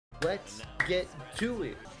let's get to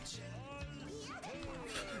it.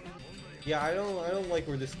 Yeah, I don't like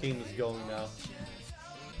where this game is going now.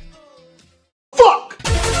 Fuck!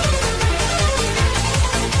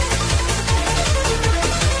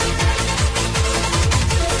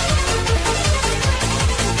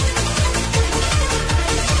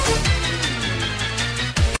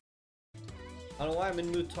 I don't know why I'm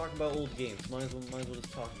in the mood to talk about old games. Might as well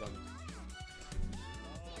just talk about them.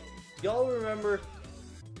 Y'all remember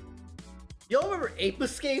Ape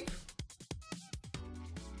Escape?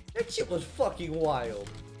 That shit was fucking wild.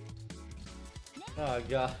 Oh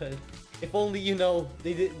god. If only, you know,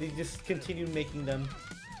 they just continued making them.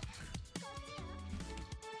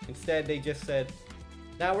 Instead they just said,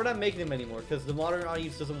 nah, we're not making them anymore because the modern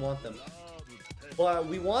audience doesn't want them. But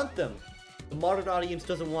we want them. The modern audience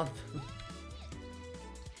doesn't want them.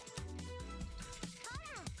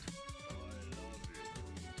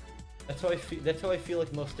 That's how I feel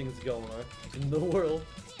like most things go in the world.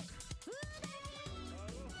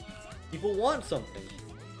 People want something.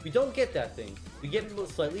 We don't get that thing. We get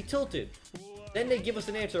slightly tilted. Then they give us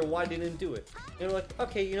an answer why they didn't do it. And we're like,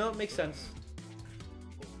 okay, you know, it makes sense.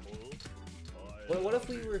 What if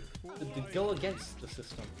we were to go against the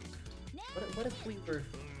system? What if we were,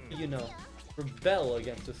 you know, rebel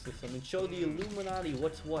against the system and show the Illuminati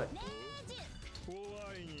what's what?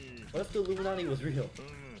 What if the Illuminati was real?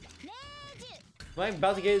 Am I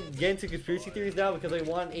about to get into conspiracy theories now because I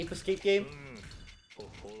want an Ape Escape game?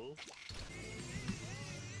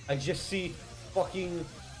 I just see fucking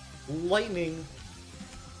lightning.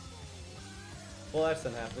 Well, that's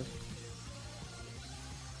not happening.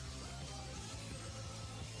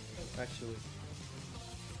 Actually.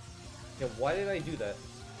 Yeah, why did I do that?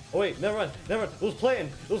 Oh wait, never mind. It was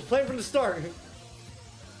planned. It was planned from the start.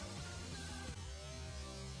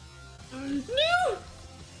 No!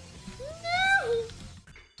 No!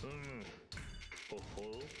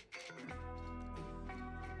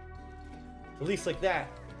 At least like that.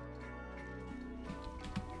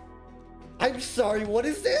 I'm sorry, what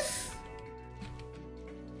is this?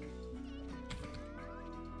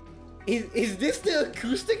 Is this the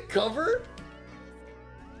acoustic cover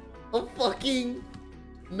of fucking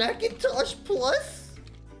Macintosh Plus?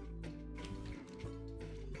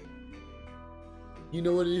 You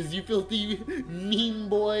know what it is, you filthy meme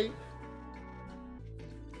boy?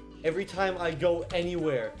 Every time I go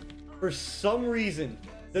anywhere, for some reason,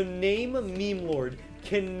 the name Meme Lord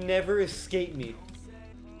can never escape me.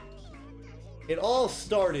 It all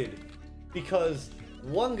started because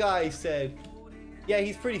one guy said, yeah,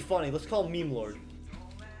 he's pretty funny, let's call him Meme Lord.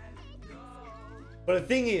 But the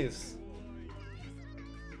thing is,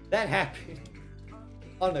 that happened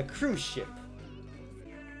on a cruise ship.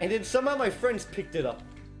 And then somehow my friends picked it up.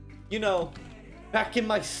 You know, back in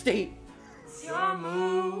my state. Your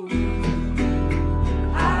move.